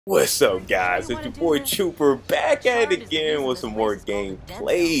What's up, guys? It's your boy Trooper back at it again with some more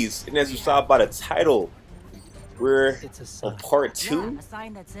gameplays. And as you saw by the title, we're on part 2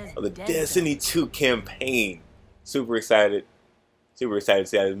 of the Destiny 2 campaign. Super excited to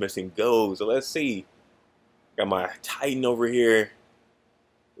see how this mission goes. So let's see. Got my Titan over here,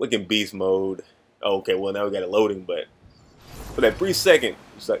 looking beast mode. Oh, okay, well now we got it loading, but for that brief second,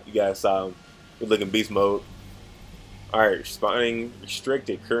 you guys saw him, we're looking beast mode. Alright, spawning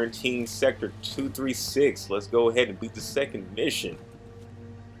restricted, quarantine sector 236. Let's go ahead and beat the second mission.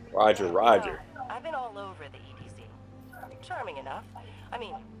 Roger, roger. I've been all over the EDC. Charming enough. I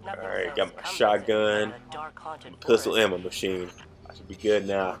mean, nothing. Alright, got my shotgun, pistol ammo machine. I should be good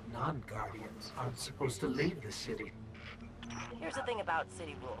now. Non-guardians aren't supposed to leave the city. Here's the thing about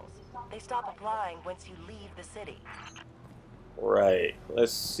city rules. They stop applying once you leave the city. Right,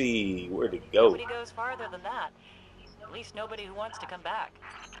 let's see where to go. Nobody goes farther than that. At least nobody who wants to come back.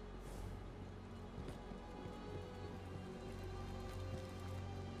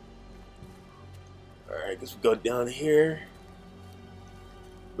 Alright, guess we go down here.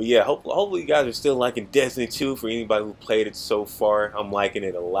 But yeah, hopefully you guys are still liking Destiny 2 for anybody who played it so far. I'm liking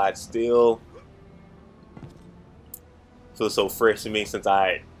it a lot still. Feels so fresh to me since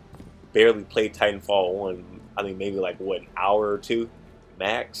I barely played Titanfall 1. I think maybe like, what, an hour or two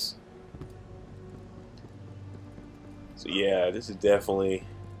max? So yeah, this is definitely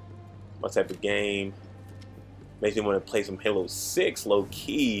my type of game. Makes me want to play some Halo 6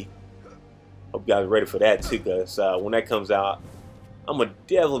 low-key. Hope you guys are ready for that too, because when that comes out, I'm going to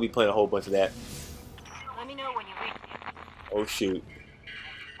definitely be playing a whole bunch of that. Let me know when you reach. Oh shoot.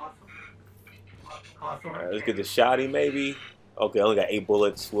 Alright, let's get the shotty maybe. Okay, I only got 8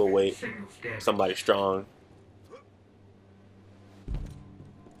 bullets. We'll wait. Somebody strong.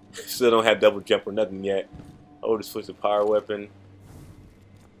 Still don't have double jump or nothing yet. Oh, to switch the power weapon.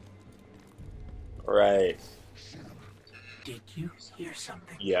 Alright. Did you hear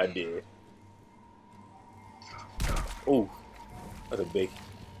something? Yeah, I did. Ooh, that's a big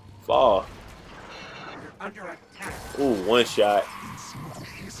fall. Under attack. Ooh, one shot.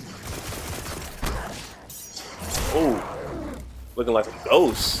 Ooh, looking like some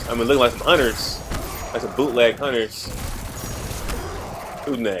ghosts. I mean, looking like some hunters. Like some bootleg hunters.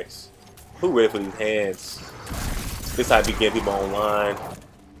 Who's next? Who ready for these hands? This how I be getting people online.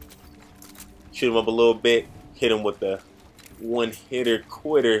 Shoot them up a little bit. Hit them with the one-hitter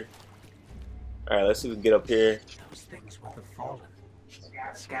quitter. Alright, let's see if we can get up here. Those things were the fallen.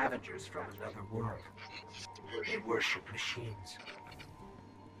 Scavengers from another world. They worship machines.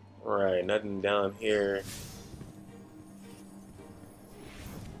 Alright, nothing down here.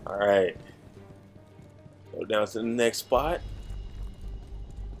 Alright. Go down to the next spot.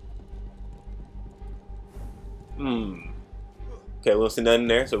 Okay, we don't see nothing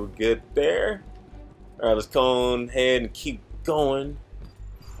there, so we're good there. Alright, let's go ahead and keep going.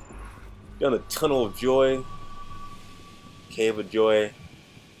 Down the Tunnel of Joy. Cave of Joy.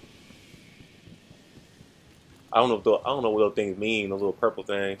 I don't know what those things mean, those little purple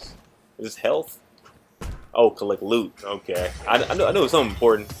things. Is this health? Oh, collect loot. Okay. I know it's something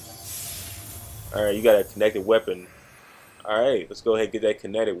important. Alright, you got a connected weapon. Alright, let's go ahead and get that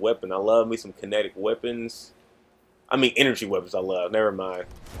kinetic weapon. I love me some kinetic weapons. I mean energy weapons I love. Never mind.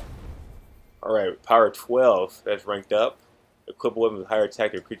 Alright, power 12. That's ranked up. Equip weapons with higher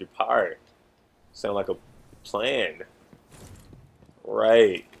attack and creature power. Sound like a plan.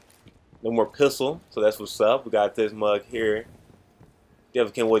 Right. No more pistol, so that's what's up. We got this mug here.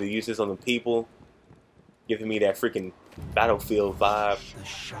 Definitely can't wait to use this on the people. Giving me that freaking Battlefield vibe. The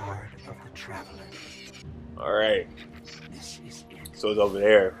shard of the traveler. Alright. This is it. So it's over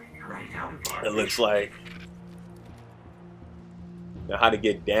there. Right out of our It looks like. Now how to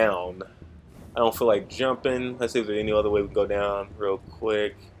get down. I don't feel like jumping. Let's see if there's any other way we can go down real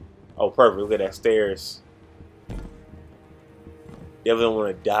quick. Oh, perfect. Look at that stairs. Definitely don't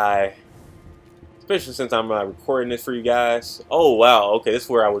want to die. Especially since I'm recording this for you guys. Oh, wow. Okay, this is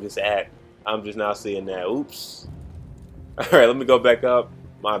where I was just at. I'm just now seeing that. Oops. Alright, let me go back up.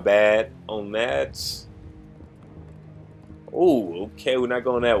 My bad on that. Ooh, okay. We're not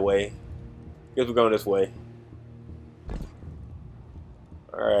going that way. Guess we're going this way.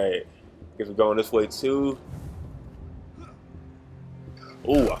 Alright. Guess we're going this way too.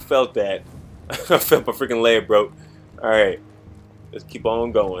 Ooh, I felt that. I felt my freaking leg broke. Alright. Let's keep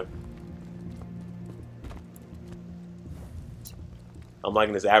on going. I'm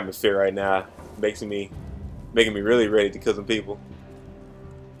liking this atmosphere right now. Making me really ready to kill some people.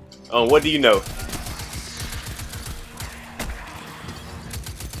 What do you know?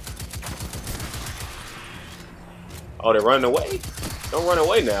 Oh, they're running away? Don't run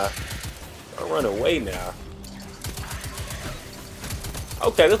away now. Don't run away now.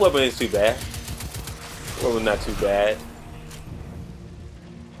 Okay, this weapon isn't too bad. This weapon's not too bad.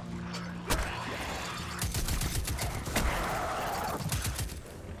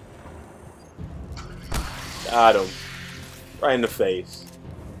 Got him. Right in the face.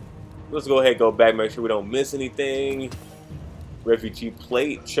 Let's go ahead and go back, make sure we don't miss anything. Refugee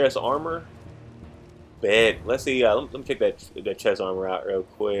plate, chest armor. Bed. Let's see. Let me check that chest armor out real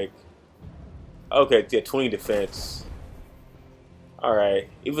quick. Okay, yeah, 20 defense. Alright.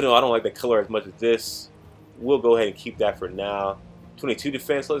 Even though I don't like the color as much as this, we'll go ahead and keep that for now. 22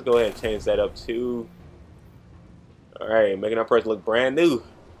 defense. Let's go ahead and change that up too. Alright, making our person look brand new.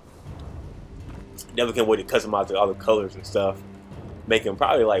 Definitely can't wait to customize all the colors and stuff. Make them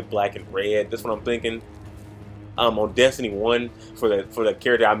probably like black and red. That's what I'm thinking. On Destiny 1, for the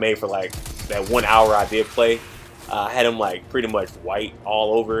character I made for like that 1 hour I did play, I had him like pretty much white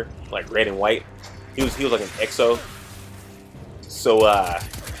all over, like red and white. He was like an EXO. So I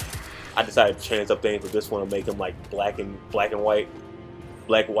decided to change up things for this one and make him like black and white,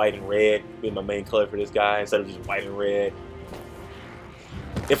 black, white, and red be my main color for this guy instead of just white and red.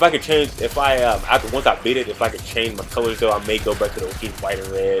 If I could change, once I beat it, if I could change my colors though, I may go back to the just white and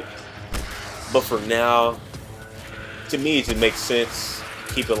red. But for now, to me, it just makes sense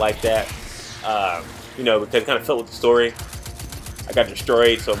to keep it like that. You know, because it kind of felt with the story. I got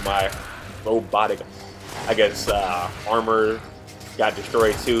destroyed, so my robotic, I guess, armor got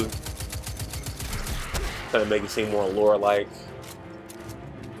destroyed too. Kind of make it seem more lore-like.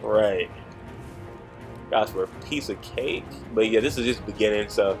 Right. Guys, for a piece of cake. But yeah, this is just the beginning,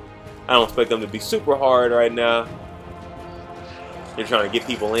 so I don't expect them to be super hard right now. They're trying to get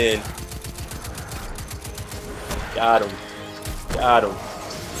people in. Got him. Got him.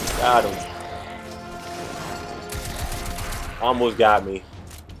 Got him. Almost got me.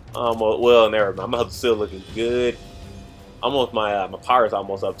 Almost. Well, never mind. My health is still looking good. Almost my power's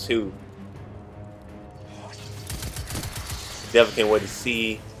almost up too. Definitely can't wait to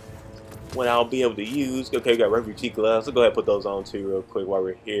see what I'll be able to use. Okay, we got refugee gloves. Let's go ahead and put those on too real quick while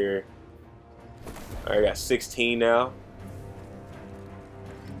we're here. Alright, I got 16 now.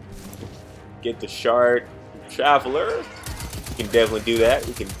 Get the shard. Traveler. We can definitely do that.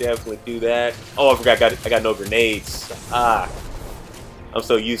 We can definitely do that. Oh, I forgot I got no grenades. Ah. I'm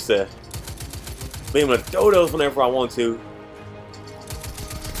so used to being able to throw those whenever I want to.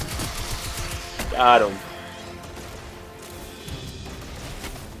 Got him.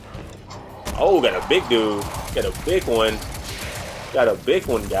 Oh, got a big dude. Got a big one. Got a big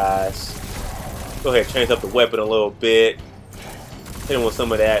one, guys. Go ahead and change up the weapon a little bit. Hit him with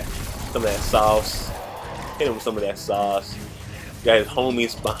some of that sauce. Hit him with some of that sauce. Got his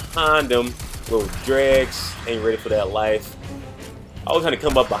homies behind him. Little dregs. Ain't ready for that life. I was trying to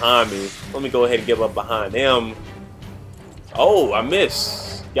come up behind me. Let me go ahead and get up behind them. Oh, I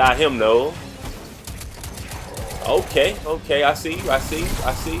missed. Got him though. Okay, okay, I see you, I see you,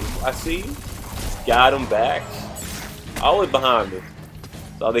 I see you, I see you. Got him back. Always behind me.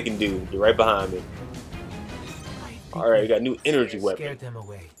 That's all they can do. You're right behind me. Alright, we got a new energy weapon. Scared them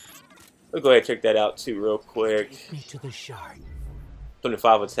away. Let's go ahead and check that out too real quick. Take me to the shard.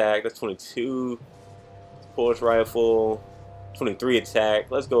 25 attack, that's 22. Pulse rifle, 23 attack.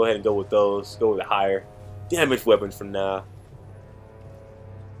 Let's go ahead and go with those. Go with the higher damage weapons for now.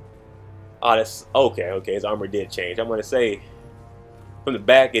 Oh, that's okay. Okay, his armor did change. I'm gonna say from the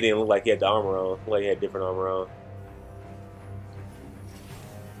back, it didn't look like he had the armor on. It looked like he had different armor on.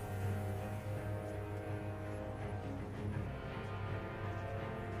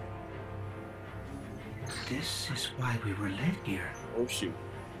 This is why we were led here. Oh shoot!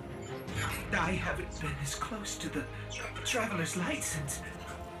 I haven't been as close to the traveler's light since.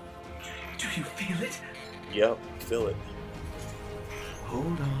 Do you feel it? Yep, feel it.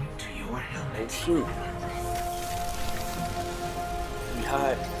 Hold on to your helmet. Oh shoot! We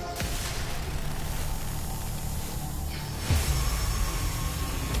hide.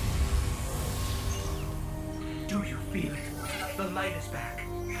 Do you feel it? The light is back.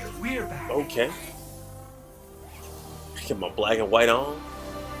 We're back. Okay. Get my black and white on.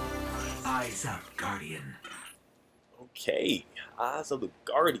 Eyes up, Guardian. Okay, Eyes of the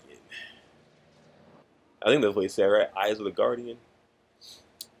Guardian. I think that's what he said, right? Eyes of the Guardian.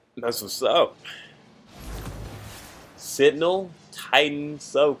 That's what's up. Sentinel Titan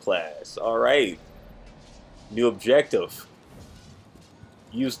subclass. Alright. New objective.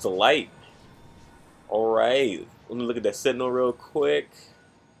 Use the light. Alright. Let me look at that Sentinel real quick.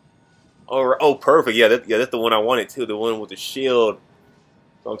 Oh, perfect. Yeah, that's the one I wanted too. The one with the shield.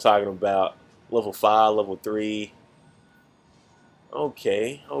 That's what I'm talking about. Level 5, level 3.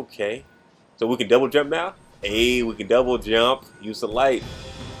 Okay, okay. So we can double jump now? Hey, we can double jump. Use the light.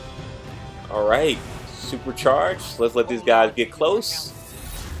 Alright. Supercharge. Let's let these guys get close.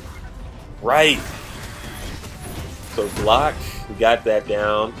 Right. So block. We got that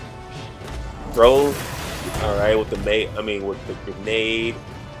down. Throw. Alright, with the with the grenade.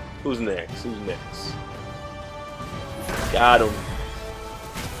 Who's next? Who's next? Got him.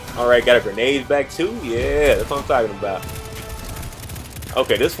 Alright, got a grenade back too? Yeah, that's what I'm talking about.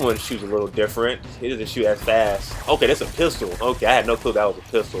 Okay, this one shoots a little different. It doesn't shoot as fast. Okay, that's a pistol. Okay, I had no clue that was a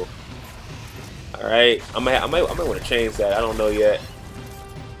pistol. Alright, I might want to change that. I don't know yet.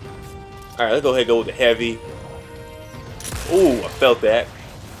 Alright, let's go ahead and go with the heavy. Ooh, I felt that.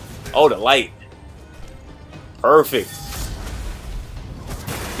 Oh, the light. Perfect.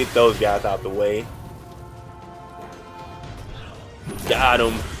 Get those guys out the way. Got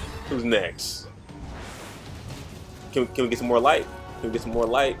him. Who's next? Can we get some more light? Can we get some more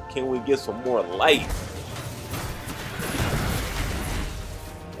light? Can we get some more light?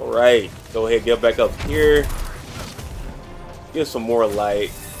 Alright. Go ahead, get back up here. Get some more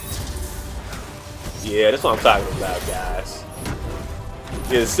light. Yeah, that's what I'm talking about, guys.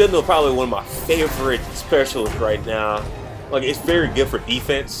 Yeah, the Sentinel probably one of my favorite specialists right now. Like, it's very good for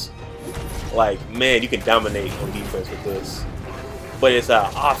defense. Like, man, you can dominate on defense with this. But its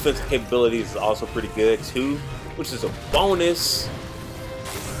offensive capabilities is also pretty good too, which is a bonus.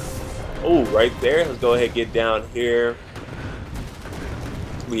 Oh, right there. Let's go ahead and get down here.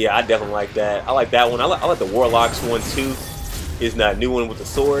 Yeah, I definitely like that. I like that one. I like the Warlock's one too. Is that new one with the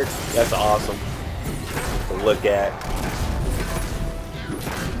sword? That's awesome to look at.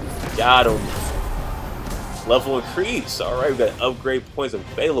 Got him. Level increase. All right, we got upgrade points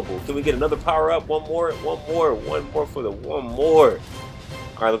available. Can we get another power up? One more for the one more.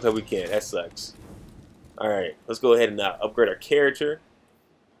 All right, looks like we can. That sucks. All right, let's go ahead and upgrade our character.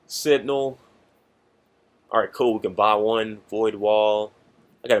 Sentinel. All right, cool. We can buy one. Void wall.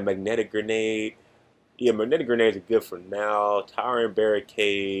 I got a magnetic grenade. Yeah, magnetic grenades are good for now. Towering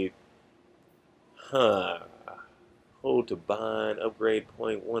barricade. Huh. Hold to bind. Upgrade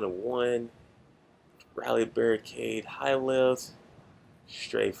point 1 of 1. Rally barricade. High left.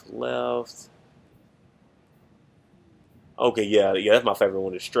 Strafe left. Okay, yeah, that's my favorite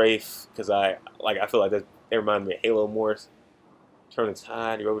one, the strafe, because I feel like that reminds me of Halo more. Turn the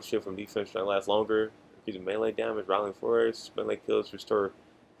tide. Your overshield from defense trying to last longer. Increase melee damage. Rallying force. Melee kills restore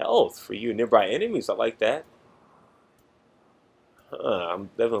health for you and nearby enemies. I like that. I'm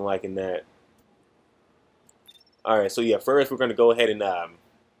definitely liking that. Alright, so yeah, first we're gonna go ahead and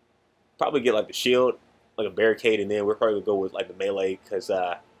probably get like the shield, like a barricade, and then we're probably gonna go with like the melee, because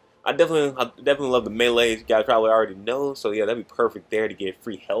I definitely love the melee. You guys probably already know, so yeah, that'd be perfect there to get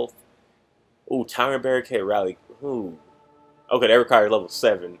free health. Ooh, towering barricade rally. Ooh. Okay, that requires level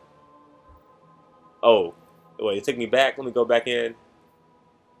 7. Oh, wait, it took me back. Let me go back in.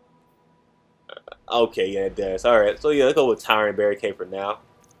 Okay, yeah, it does. Alright, so yeah, let's go with towering barricade for now.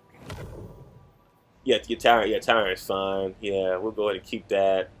 Yeah, towering is fine. Yeah, we'll go ahead and keep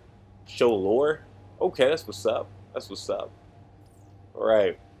that. Show lore. Okay, that's what's up. That's what's up.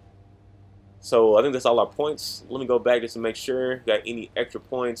 Alright. So I think that's all our points. Let me go back just to make sure. Got any extra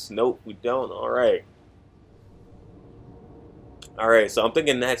points? Nope, we don't. Alright. Alright, so I'm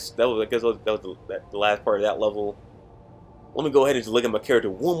thinking that was the last part of that level. Let me go ahead and just look at my character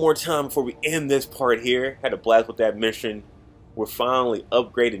one more time before we end this part here. Had a blast with that mission. We're finally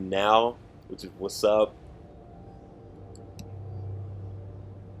upgraded now, which is what's up.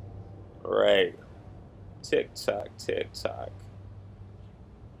 Alright. Tick tock, tick tock.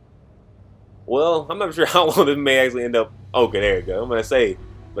 Well, I'm not sure how long this may actually end up. Okay, there you go. I'm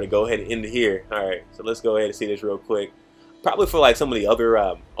gonna go ahead and end it here. Alright, so let's go ahead and see this real quick. Probably for like some of the other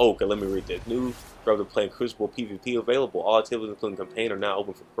okay, let me read this. New cooperative play Crucible PvP available. All activities including campaign are now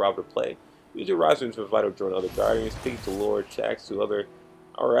open for cooperative play. Use your roster to invite or join other guardians, speak to lore, checks to other.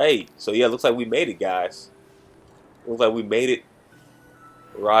 Alright, so yeah, looks like we made it, guys. Looks like we made it.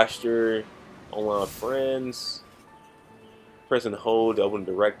 Roster, online friends, press and hold to open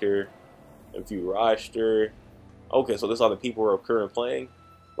director, and view roster. Okay, so this is all the people who are currently playing.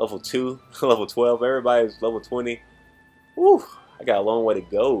 Level 2, level 12, everybody's level 20. Whew, I got a long way to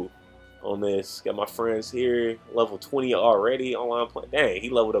go on this. Got my friends here, level 20 already, online play. Dang, he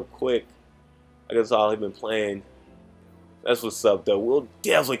leveled up quick. I guess all he's been playing. That's what's up, though. We'll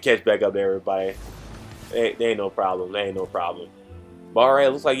definitely catch back up to everybody. There ain't no problem. There ain't no problem. But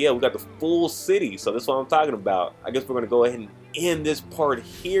alright, looks like, yeah, we got the full city. So that's what I'm talking about. I guess we're going to go ahead and end this part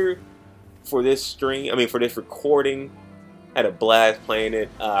here for this stream. I mean, for this recording. Had a blast playing it.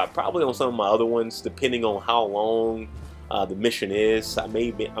 Probably on some of my other ones, depending on how long the mission is. I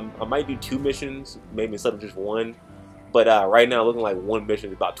might do 2 missions, maybe instead of just 1. But right now, looking like 1 mission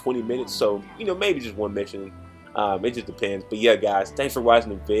is about 20 minutes, so you know, maybe just 1 mission. It just depends. But yeah, guys, thanks for watching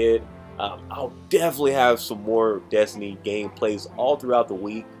the vid. I'll definitely have some more Destiny gameplays all throughout the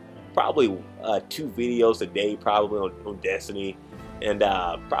week. Probably 2 videos a day, probably on Destiny, and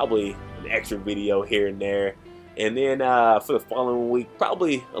probably an extra video here and there. And then for the following week,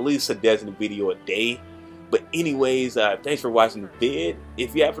 probably at least a Destiny video a day. But anyways, thanks for watching the vid.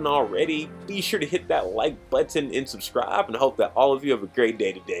 If you haven't already, be sure to hit that like button and subscribe. And I hope that all of you have a great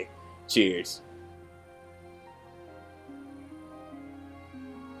day today. Cheers.